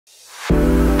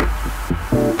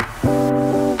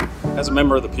As a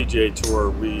member of the PGA Tour,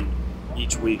 we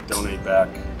each week donate back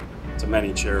to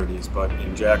many charities, but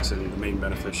in Jackson, the main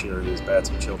beneficiary is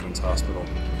Batson Children's Hospital.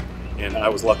 And I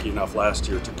was lucky enough last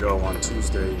year to go on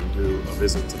Tuesday and do a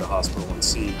visit to the hospital and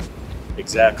see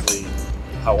exactly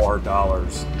how our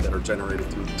dollars that are generated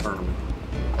through the tournament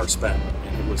are spent.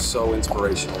 And it was so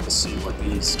inspirational to see what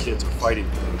these kids are fighting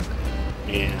through,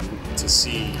 and to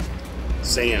see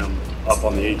Sam up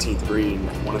on the 18th green,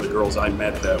 one of the girls I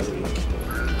met that week,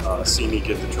 see me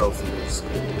get the trophy.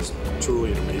 It was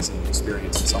truly an amazing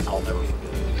experience and something I'll never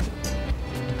forget.